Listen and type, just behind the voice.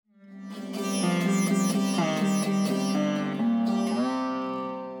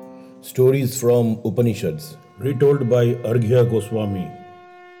Stories from Upanishads, retold by Arghya Goswami.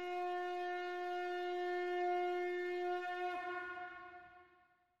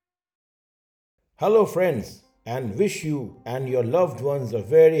 Hello friends, and wish you and your loved ones a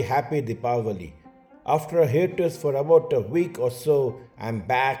very happy Deepawali. After a hiatus for about a week or so, I'm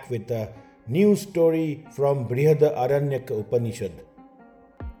back with a new story from Brihadda-Aranyaka Upanishad.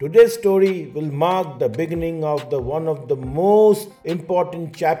 Today's story will mark the beginning of one of the most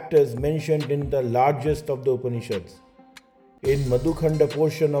important chapters mentioned in the largest of the Upanishads. In Madhukhanda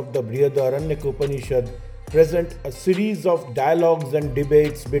portion of the Brihaddaranyaka Upanishad present a series of dialogues and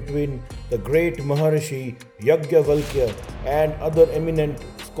debates between the great Maharishi Yajnavalkya and other eminent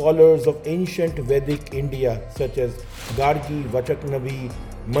scholars of ancient Vedic India such as Gargi Vachakanavi,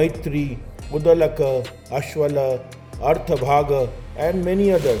 Maitree, Uddalaka, Ashwala, Aartabhaaga and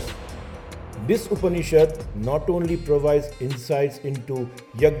many others. This Upanishad not only provides insights into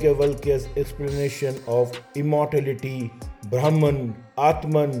Yagnavalkya's explanation of immortality, Brahman,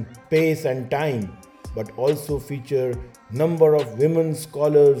 Atman, space and time, but also feature number of women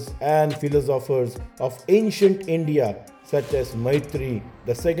scholars and philosophers of ancient India such as Maitree,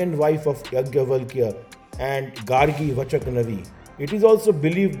 the second wife of Yagnavalkya, and Gargi Vachakanavi. It is also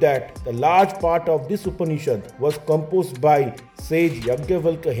believed that the large part of this Upanishad was composed by Sage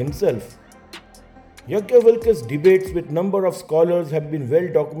Yagnavalkya himself. Yagnavalkya's debates with number of scholars have been well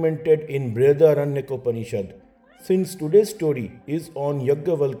documented in Brihaddaranyaka Upanishad. Since today's story is on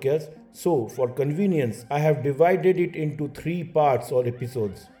Yagnavalkya's, so for convenience I have divided it into three parts or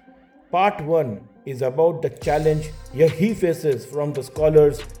episodes. Part 1 is about the challenge he faces from the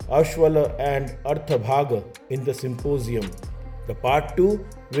scholars Ashwala and Aartabhaaga in the Symposium. The part 2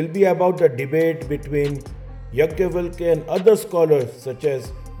 will be about the debate between Yagnavalkya and other scholars such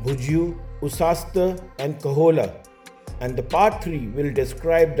as Bhujyu, Usasta and Kahola. And the part 3 will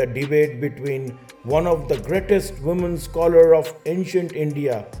describe the debate between one of the greatest women scholar of ancient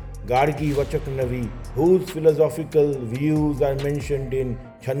India, Gargi Vachakanavi, whose philosophical views are mentioned in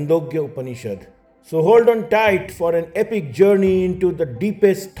Chaandogya Upanishad. So hold on tight for an epic journey into the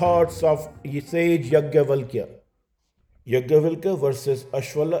deepest thoughts of Sage Yagnavalkya. Yagnavalkya versus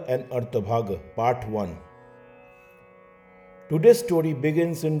Ashwala and Aartabhaaga, Part 1. Today's story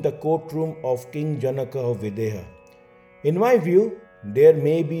begins in the courtroom of King Janaka of Videha. In my view, there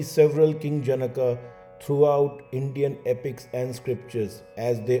may be several King Janaka throughout Indian epics and scriptures,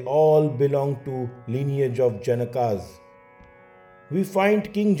 as they all belong to lineage of Janakas. We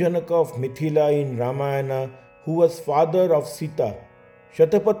find King Janaka of Mithila in Ramayana, who was father of Sita.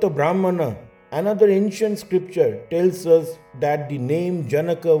 Satapatha Brahmana, another ancient scripture, tells us that the name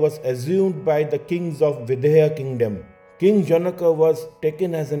Janaka was assumed by the kings of Videha kingdom. King Janaka was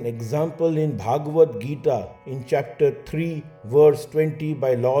taken as an example in Bhaagawat Geeta in chapter 3 verse 20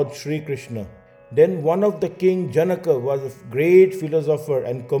 by Lord Shri Krishna. Then one of the King Janaka was a great philosopher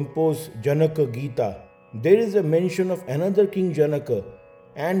and composed Janaka Gita. There is a mention of another King Janaka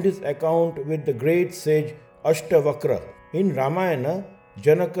and his account with the great sage Ashtavakra. In Ramayana,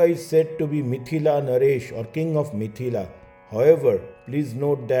 Janaka is said to be Mithila Naresh or King of Mithila. However, please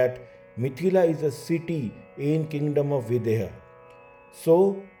note that Mithila is a city in Kingdom of Videha.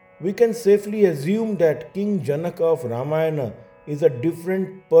 So, we can safely assume that King Janaka of Ramayana is a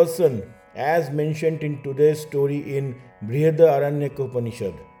different person as mentioned in today's story in Brihaddaranyaka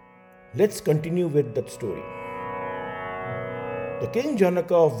Upanishad. Let's continue with that story. The King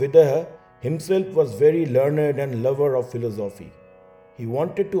Janaka of Videha himself was very learned and lover of philosophy. He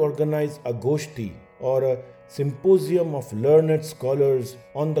wanted to organize a Goshti or a symposium of learned scholars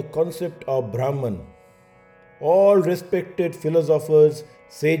on the concept of Brahman. All respected philosophers,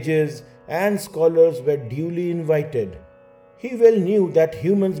 sages and scholars were duly invited. He well knew that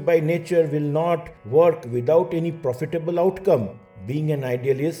humans by nature will not work without any profitable outcome. Being an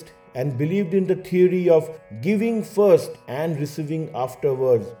idealist and believed in the theory of giving first and receiving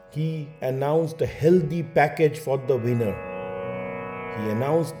afterwards, he announced a healthy package for the winner. He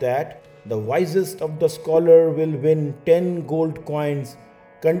announced that the wisest of the scholar will win 10 gold coins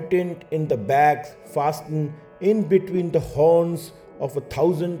contained in the bags fastened in between the horns of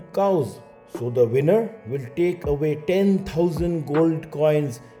 1,000 cows. So the winner will take away 10,000 gold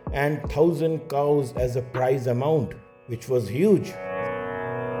coins and 1,000 cows as a prize amount, which was huge.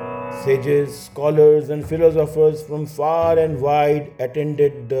 Sages, scholars and philosophers from far and wide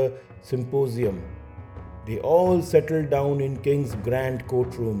attended the symposium. They all settled down in King's grand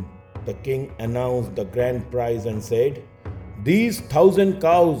courtroom. The king announced the grand prize and said, "These 1,000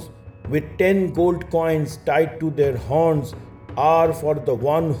 cows with 10 gold coins tied to their horns are for the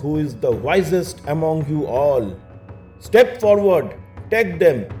one who is the wisest among you all. Step forward, take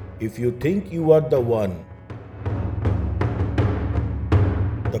them if you think you are the one.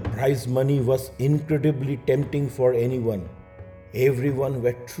 The prize money was incredibly tempting for anyone. Everyone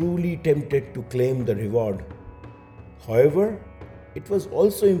were truly tempted to claim the reward. However, it was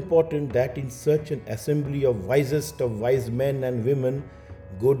also important that in such an assembly of wisest of wise men and women,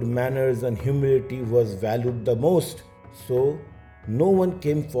 good manners and humility was valued the most. So, no one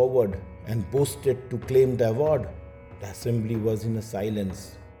came forward and boasted to claim the award. The assembly was in a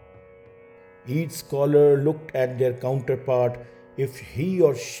silence. Each scholar looked at their counterpart if he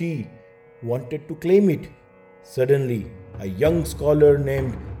or she wanted to claim it. Suddenly, a young scholar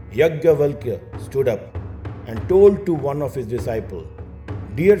named Yagnavalkya stood up and told to one of his disciples,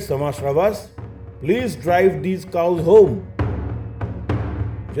 "Dear Samasravas, please drive these cows home."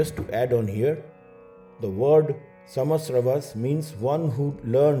 Just to add on here, the word Samasravas means one who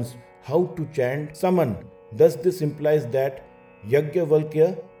learns how to chant Saman. Thus this implies that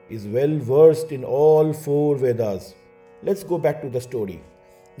Yagnavalkya is well versed in all 4 Vedas. Let's go back to the story.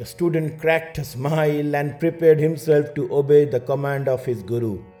 The student cracked a smile and prepared himself to obey the command of his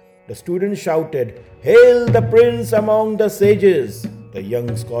guru. The student shouted, "Hail the prince among the sages!" The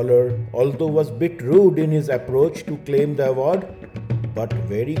young scholar, although was a bit rude in his approach to claim the award, but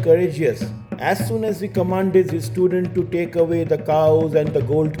very courageous. As soon as he commanded his student to take away the cows and the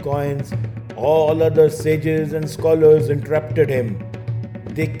gold coins, all other sages and scholars interrupted him.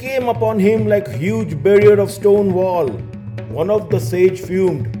 They came upon him like a huge barrier of stone wall. One of the sage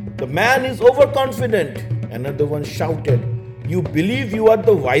fumed, "The man is overconfident." Another one shouted, "You believe you are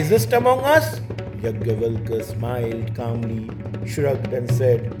the wisest among us?" Yagnavalkya smiled calmly, shrugged and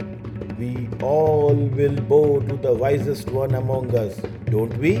said, "We all will bow to the wisest one among us,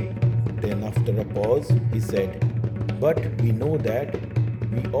 don't we?" Then after a pause, he said, "But we know that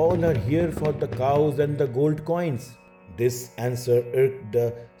we all are here for the cows and the gold coins." This answer irked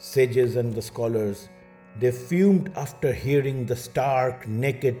the sages and the scholars. They fumed after hearing the stark,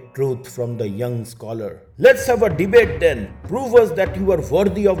 naked truth from the young scholar. "Let's have a debate then. Prove us that you are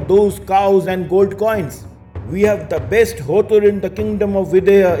worthy of those cows and gold coins. We have the best Hotur in the kingdom of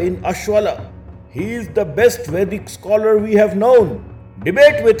Videha in Ashwala. He is the best Vedic scholar we have known.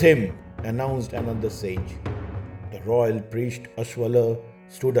 Debate with him," announced another sage. The royal priest Ashwala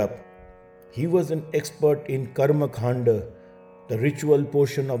stood up. He was an expert in Karmakhanda, the ritual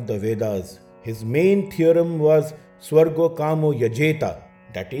portion of the Vedas. His main theorem was Swargo Kamo Yajeta,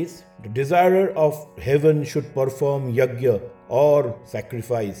 that is, the desirer of heaven should perform yagya or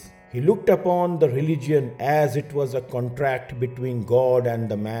sacrifice. He looked upon the religion as it was a contract between God and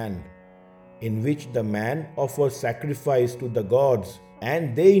the man, in which the man offers sacrifice to the gods,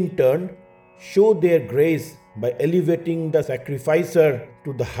 and they in turn show their grace by elevating the sacrificer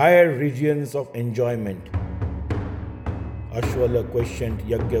to the higher regions of enjoyment. Ashwala questioned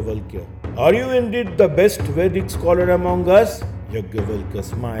Yagnavalkya, "Are you indeed the best Vedic scholar among us?" Yagnavalkya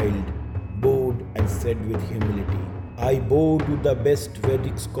smiled, bowed and said with humility, "I bow to the best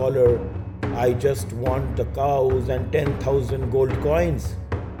Vedic scholar. I just want the cows and 10,000 gold coins."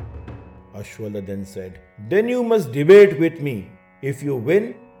 Ashwala then said, "Then you must debate with me. If you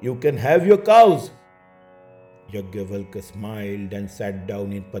win, you can have your cows." Yagnavalkya smiled and sat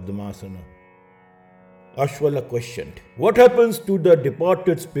down in Padmasana. Ashwala questioned, "What happens to the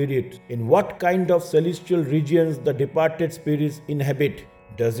departed spirits? In what kind of celestial regions the departed spirits inhabit?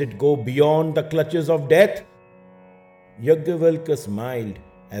 Does it go beyond the clutches of death?" Yagnavalkya smiled,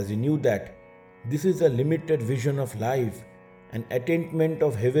 as he knew that this is a limited vision of life, and attainment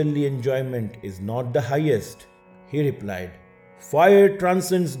of heavenly enjoyment is not the highest. He replied, "Fire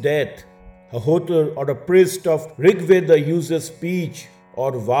transcends death. A hotur or a priest of Rigveda uses speech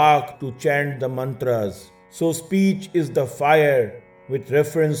or vak to chant the mantras. So speech is the fire with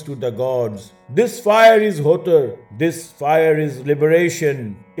reference to the gods. This fire is hotur. This fire is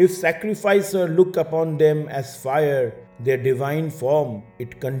liberation. If sacrificer look upon them as fire, their divine form,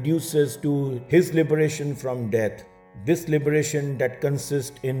 it conduces to his liberation from death. This liberation that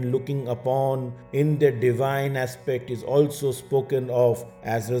consists in looking upon in their divine aspect is also spoken of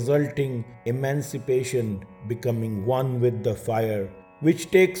as resulting emancipation, becoming one with the fire, which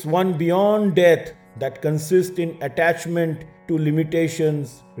takes one beyond death, that consists in attachment to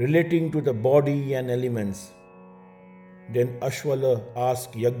limitations relating to the body and elements." Then Ashwala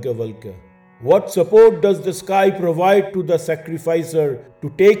asked Yagnavalkya, "What support does the sky provide to the sacrificer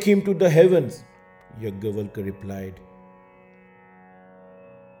to take him to the heavens?" Yagnavalkya replied,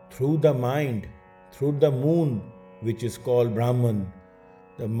 "Through the mind, through the moon, which is called Brahman.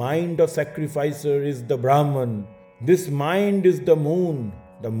 The mind of sacrificer is the Brahman. This mind is the moon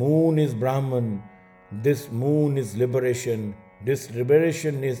is Brahman. This moon is liberation. This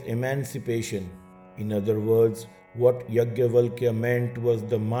liberation is emancipation. In other words, what Yagnavalkya meant was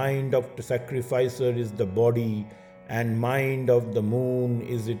the mind of the sacrificer is the body, and mind of the moon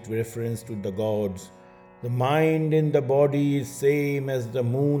is its reference to the gods. The mind in the body is same as the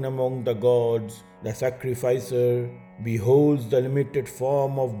moon among the gods. The sacrificer beholds the limited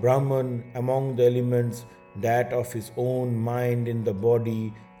form of Brahman among the elements, that of his own mind in the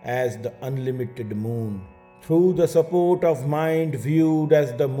body as the unlimited moon. Through the support of mind viewed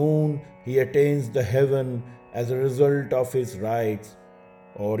as the moon, he attains the heaven as a result of his rites,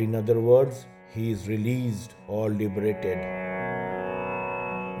 or in other words, he is released or liberated.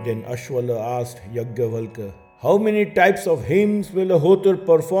 Then Ashwala asked Yagnavalkya, how many types of hymns will a hoter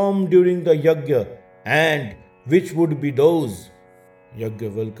perform during the yagya, and which would be those?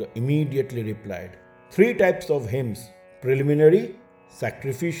 Yagnavalkya immediately replied, 3 types of hymns: preliminary,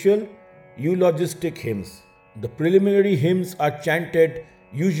 sacrificial, eulogistic hymns. The preliminary hymns are chanted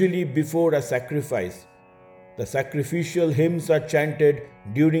usually before a sacrifice. The sacrificial hymns are chanted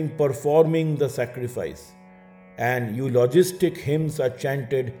during performing the sacrifice, and eulogistic hymns are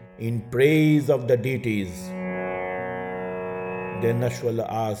chanted in praise of the deities. Then Ashwala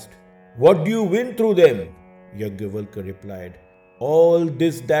asked, what do you win through them? Yagnavalkya replied, all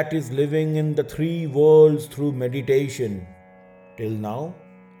this that is living in the 3 worlds through meditation. Till now,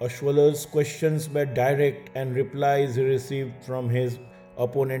 Ashwala's questions were direct and replies he received from his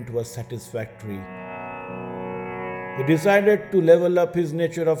opponent was satisfactory. He decided to level up his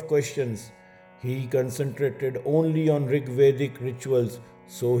nature of questions. He concentrated only on Rig-Vedic rituals,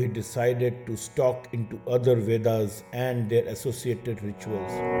 so he decided to stalk into other Vedas and their associated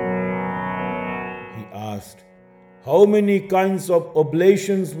rituals. He asked, how many kinds of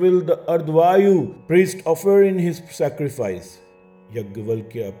oblations will the Ardvayu priest offer in his sacrifice?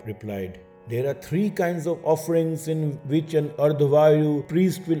 Yagnavalkya replied, there are 3 kinds of offerings in which an Ardvayu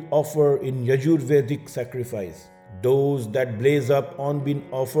priest will offer in Yajurvedic sacrifice. Those that blaze up on being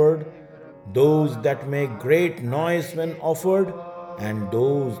offered, those that make great noise when offered, and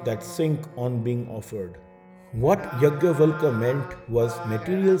those that sink on being offered. What Yagnavalkya meant was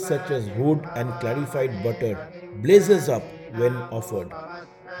materials such as wood and clarified butter blazes up when offered.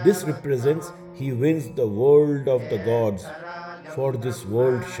 This represents he wins the world of the gods, for this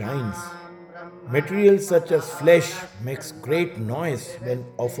world shines. Materials such as flesh makes great noise when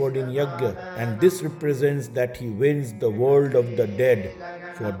offered in yagya, and this represents that he wins the world of the dead,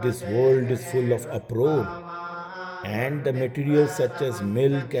 for this world is full of uproar. And the materials such as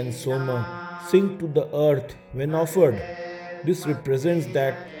milk and soma sink to the earth when offered. This represents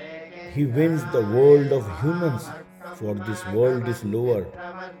that he wins the world of humans, for this world is lower.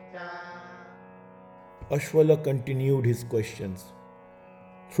 Ashwala continued his questions.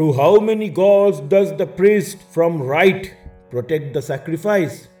 Through how many gods does the priest from right protect the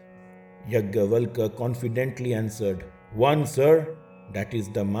sacrifice? Yagnavalkya confidently answered, 1, sir, that is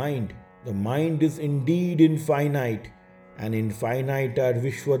the mind. The mind is indeed infinite, and infinite are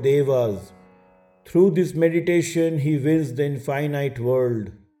Vishwadevas. Through this meditation, he wins the infinite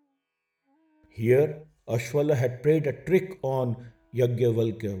world. Here, Ashwala had played a trick on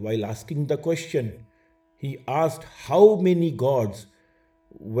Yagnavalkya while asking the question. He asked how many gods,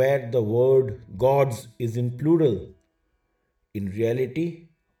 where the word gods is in plural. In reality,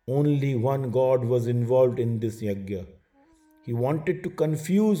 only one god was involved in this yagya. He wanted to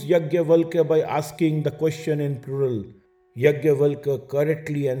confuse Yagnavalkya by asking the question in plural. Yagnavalkya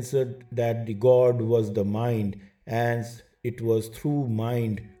correctly answered that the god was the mind, as it was through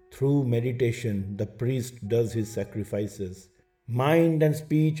mind, through meditation, the priest does his sacrifices. Mind and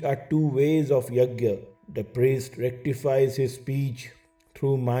speech are 2 ways of yagya. The priest rectifies his speech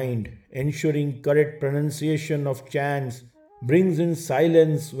through mind, ensuring correct pronunciation of chants, brings in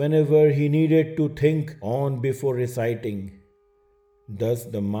silence whenever he needed to think on before reciting. Thus,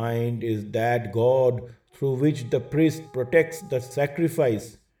 the mind is that God through which the priest protects the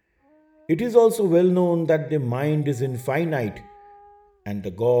sacrifice. It is also well known that the mind is infinite, and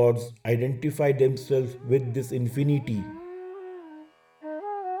the gods identify themselves with this infinity.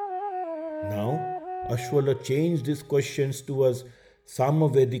 Now, Ashwala changed his questions towards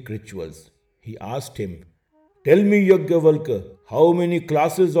Samavedic rituals. He asked him, tell me, Yagnavalkya, how many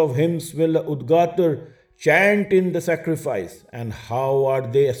classes of hymns will a Udgatar chant in the sacrifice, and how are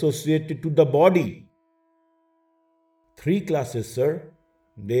they associated to the body? 3 classes, sir.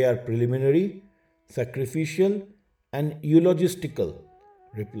 They are preliminary, sacrificial, and eulogistical,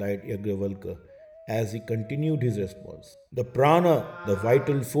 replied Yagnavalkya as he continued his response. The prana, the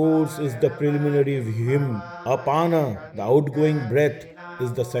vital force, is the preliminary hymn. Apana, the outgoing breath,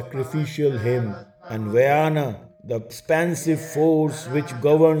 is the sacrificial hymn. And Vyana, The expansive force which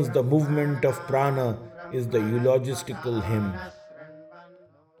governs the movement of prana is the eulogistical hymn.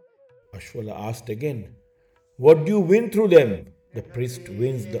 Ashwala asked again, "What do you win through them?" The priest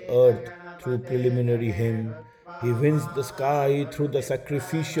wins the earth through preliminary hymn, he wins the sky through the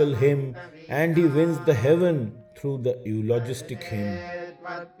sacrificial hymn, and he wins the heaven through the eulogistic hymn.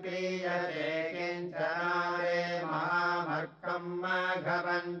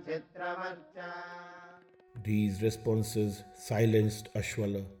 These responses silenced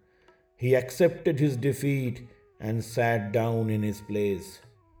Ashwala. He accepted his defeat and sat down in his place.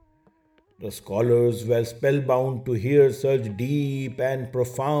 The scholars were spellbound to hear such deep and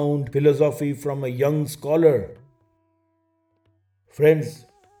profound philosophy from a young scholar. Friends,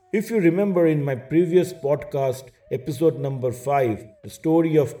 if you remember in my previous podcast, episode number 5, the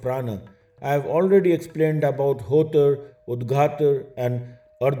story of prana, I have already explained about Hotar, Udghatar, and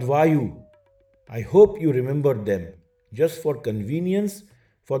Ardvayu. I hope you remember them. Just for convenience,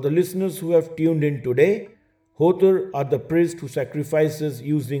 for the listeners who have tuned in today, Hotar are the priest who sacrifices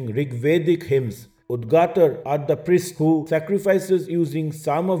using Rigvedic hymns. Udgatar are the priest who sacrifices using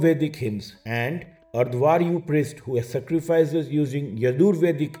Samavedic hymns. And Ardvaryu priest who sacrifices using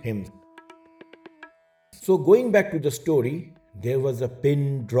Yajurvedic hymns. So going back to the story, there was a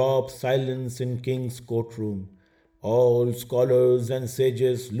pin-drop silence in king's courtroom. All scholars and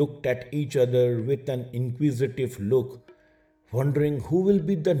sages looked at each other with an inquisitive look, wondering who will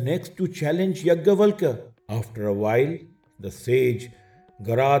be the next to challenge Yagnavalkya. After a while, the sage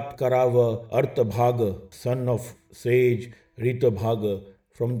Brihaddaaranyaka, son of sage Ritabhaga,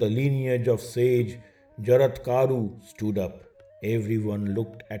 from the lineage of sage Jaratkaru, stood up. Everyone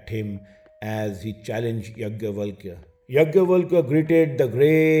looked at him as he challenged Yagnavalkya. Yagnavalkya greeted the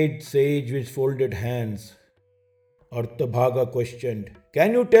great sage with folded hands. Aartabhaaga questioned,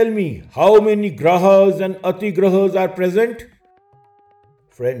 "Can you tell me how many grahas and atigrahas are present?"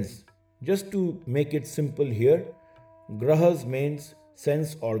 Friends, just to make it simple here, grahas means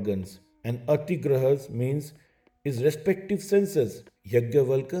sense organs and atigrahas means his respective senses.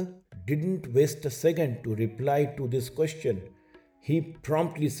 Yagnavalkya didn't waste a second to reply to this question. He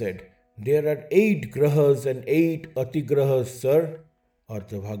promptly said, "There are 8 grahas and 8 atigrahas, sir."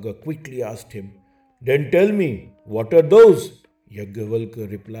 Aartabhaaga quickly asked him, "Then tell me, what are those?" Yagnavalkya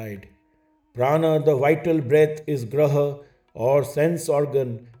replied, "Prana, the vital breath, is graha or sense organ,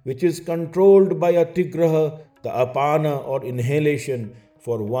 which is controlled by atigraha, the apana or inhalation,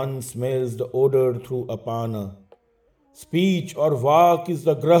 for one smells the odor through apana. Speech or vak is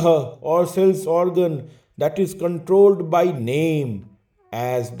the graha or sense organ that is controlled by name,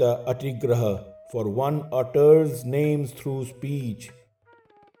 as the atigraha, for one utters names through speech.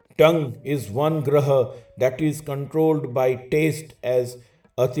 Tongue is one graha that is controlled by taste, as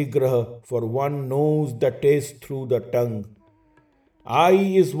atigraha, for one knows the taste through the tongue.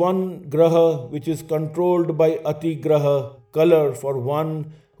 Eye is one graha which is controlled by atigraha, color, for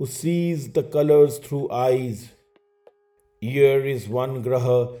one who sees the colors through eyes. Ear is one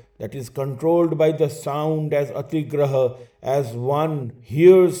graha that is controlled by the sound, as atigraha, as one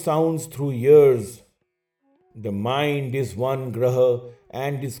hears sounds through ears. The mind is one graha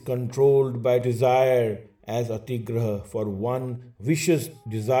and is controlled by desire, as atigraha, for one wishes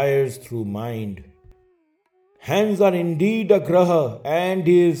desires through mind. Hands are indeed a graha and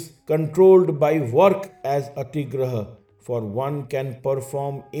is controlled by work, as atigraha, for one can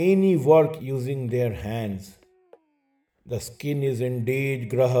perform any work using their hands. The skin is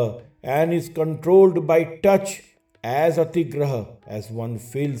indeed graha and is controlled by touch, as atigraha, as one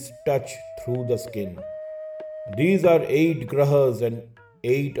feels touch through the skin. These are 8 grahas and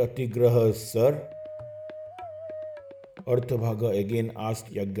 8 atigrahas, sir." Aartabhaaga again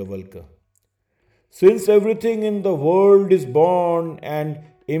asked Yagnavalkya, "Since everything in the world is born and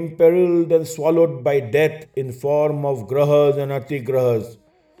imperiled and swallowed by death in form of grahas and atigrahas,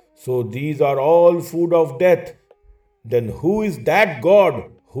 so these are all food of death, then who is that God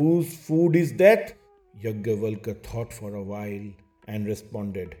whose food is death?" Yagnavalkya thought for a while and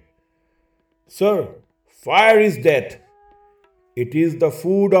responded, "Sir, fire is death. It is the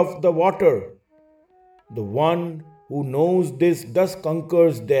food of the water. The one who knows this thus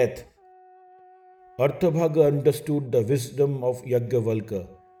conquers death." Aartabhaaga understood the wisdom of Yagnavalkya,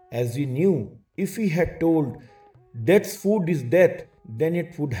 as he knew if he had told death's food is death, then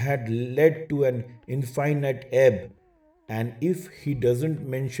it would have led to an infinite ebb, and if he doesn't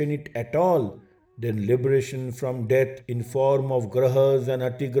mention it at all, then liberation from death in form of grahas and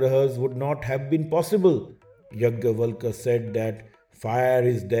atigrahas would not have been possible. Yagnavalkya said that fire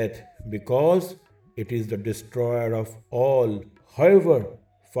is death because it is the destroyer of all. However,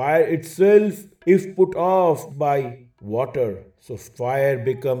 fire itself if put off by water. So fire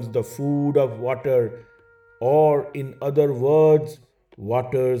becomes the food of water, or in other words,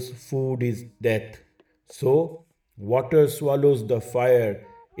 water's food is death. So water swallows the fire.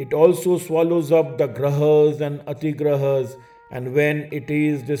 It also swallows up the grahas and atigrahas, and when it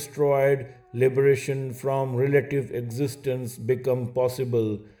is destroyed, liberation from relative existence become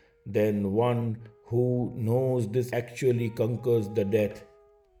possible. Then one who knows this actually conquers the death.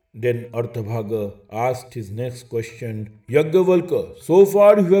 Then Artabhaga asked his next question, Yagnavalkya, so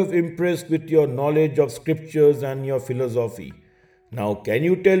far you have impressed with your knowledge of scriptures and your philosophy. Now can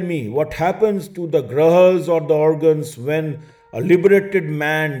you tell me what happens to the grahas or the organs when a liberated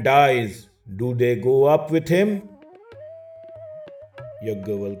man dies? Do they go up with him?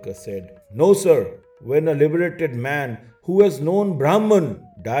 Yagnavalkya said, No, sir. When a liberated man who has known Brahman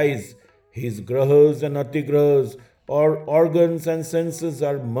dies, his grahas and atigrahas or organs and senses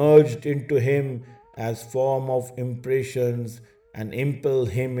are merged into him as form of impressions and impel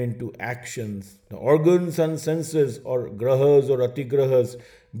him into actions. The organs and senses or grahas or atigrahas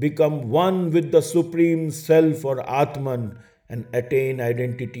become one with the Supreme Self or Atman and attain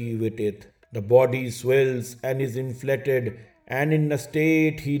identity with it. The body swells and is inflated, and in a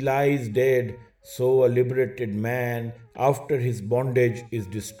state he lies dead. So a liberated man, after his bondage is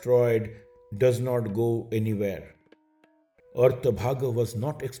destroyed, does not go anywhere. Artabhaga was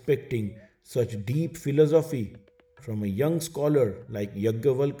not expecting such deep philosophy from a young scholar like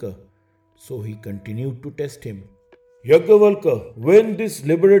Yagnavalkya, so he continued to test him. Yagnavalkya, when this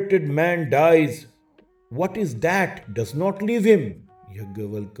liberated man dies, what is that does not leave him?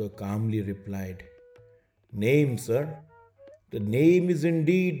 Yagnavalkya calmly replied, Name, sir. The name is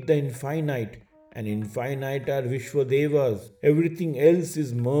indeed the infinite, and infinite are Vishwadevas. Everything else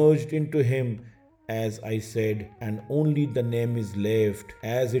is merged into him, as I said, and only the name is left,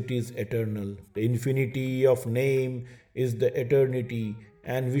 as it is eternal. The infinity of name is the eternity,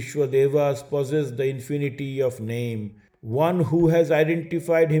 and Vishwadevas possess the infinity of name. One who has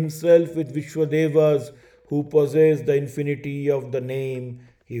identified himself with Vishwadevas, who possess the infinity of the name,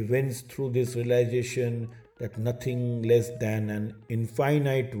 he wins through this realization that nothing less than an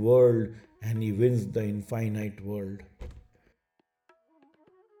infinite world, and he wins the infinite world.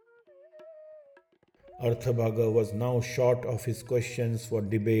 Artabhaga was now short of his questions for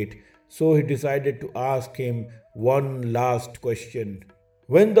debate, so he decided to ask him one last question.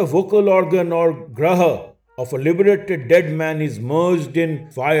 When the vocal organ or graha of a liberated dead man is merged in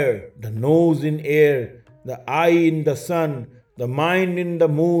fire, the nose in air, the eye in the sun, the mind in the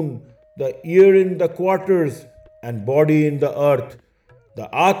moon, the ear in the quarters, and body in the earth, the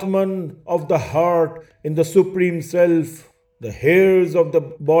Atman of the heart in the Supreme Self, the hairs of the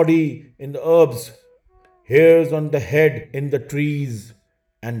body in the herbs, hairs on the head in the trees,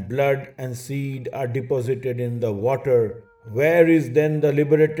 and blood and seed are deposited in the water. Where is then the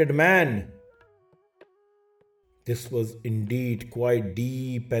liberated man? This was indeed quite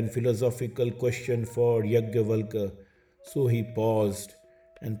deep and philosophical question for Yagnavalkya, so he paused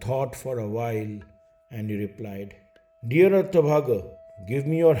and thought for a while, and he replied, Dear Artabhaga, give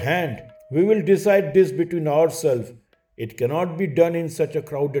me your hand. We will decide this between ourselves. It cannot be done in such a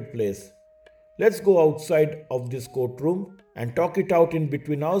crowded place. Let's go outside of this courtroom and talk it out in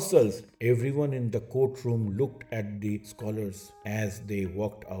between ourselves. Everyone in the courtroom looked at the scholars as they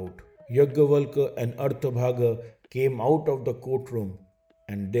walked out. Yagnavalkya and Artabhaga came out of the courtroom,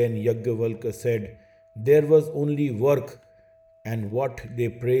 and then Yagnavalkya said, There was only work, and what they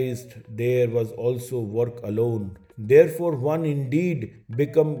praised there was also work alone. Therefore one indeed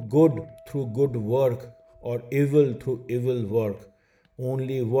become good through good work, or evil through evil work.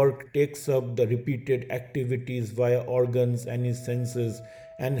 Only work takes up the repeated activities via organs and his senses,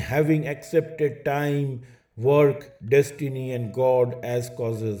 and having accepted time, work, destiny, and God as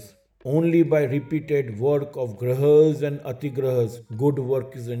causes. Only by repeated work of grahas and atigrahas, good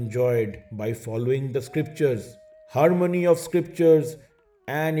work is enjoyed by following the scriptures. Harmony of scriptures,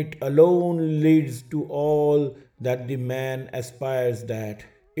 and it alone leads to all that the man aspires that.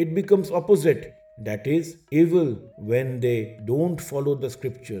 It becomes opposite, that is, evil, when they don't follow the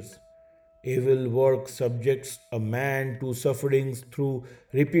scriptures. Evil work subjects a man to sufferings through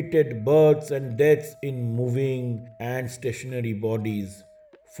repeated births and deaths in moving and stationary bodies,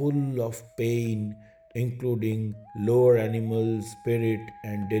 full of pain, including lower animals, spirit,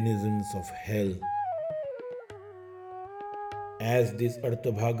 and denizens of hell. As this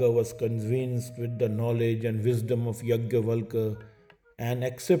Artabhaga was convinced with the knowledge and wisdom of Yagnavalkya, and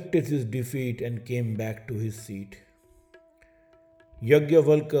accepted his defeat and came back to his seat.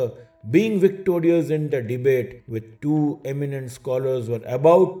 Yagnavalkya Being victorious in the debate with two eminent scholars were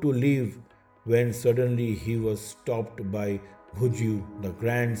about to leave when suddenly he was stopped by Bhuju, the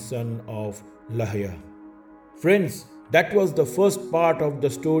grandson of Lahya. Friends, that was the first part of the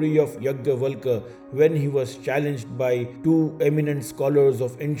story of Yagnavalkya when he was challenged by two eminent scholars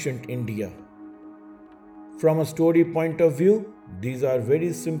of ancient India. From a story point of view, these are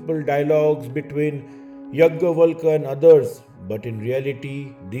very simple dialogues between Yagnavalkya and others, but in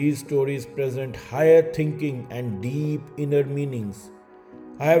reality, these stories present higher thinking and deep inner meanings.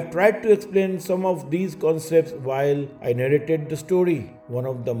 I have tried to explain some of these concepts while I narrated the story. One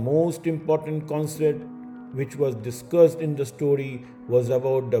of the most important concepts which was discussed in the story was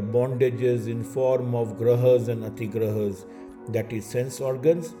about the bondages in form of grahas and atigrahas, that is sense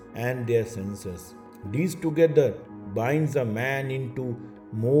organs and their senses. These together binds a man into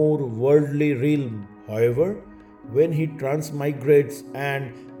more worldly realm. However, when he transmigrates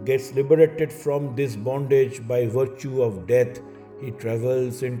and gets liberated from this bondage by virtue of death, he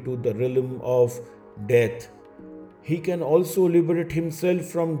travels into the realm of death. He can also liberate himself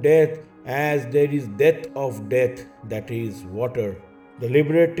from death, as there is death of death, that is water. The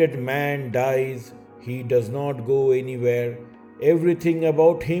liberated man dies, he does not go anywhere. Everything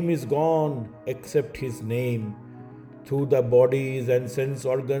about him is gone except his name. Through the bodies and sense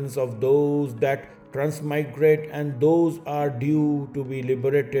organs of those that transmigrate and those are due to be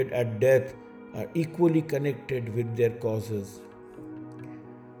liberated at death are equally connected with their causes.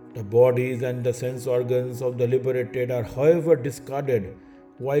 The bodies and the sense organs of the liberated are however discarded,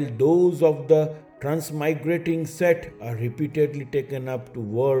 while those of the transmigrating set are repeatedly taken up to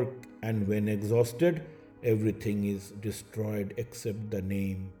work, and when exhausted, everything is destroyed except the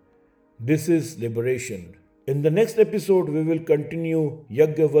name. This is liberation. In the next episode, we will continue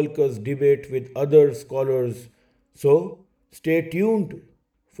Yagnavalkya's debate with other scholars. So, stay tuned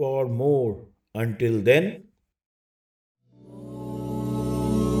for more. Until then,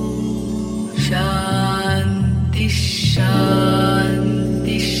 Shanti,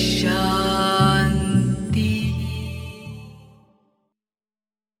 Shanti, Shanti.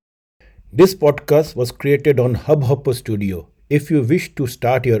 this podcast was created on Hubhopper Studio. If you wish to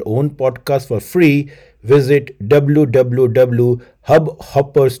start your own podcast for free, visit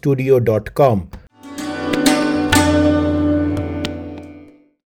www.hubhopperstudio.com.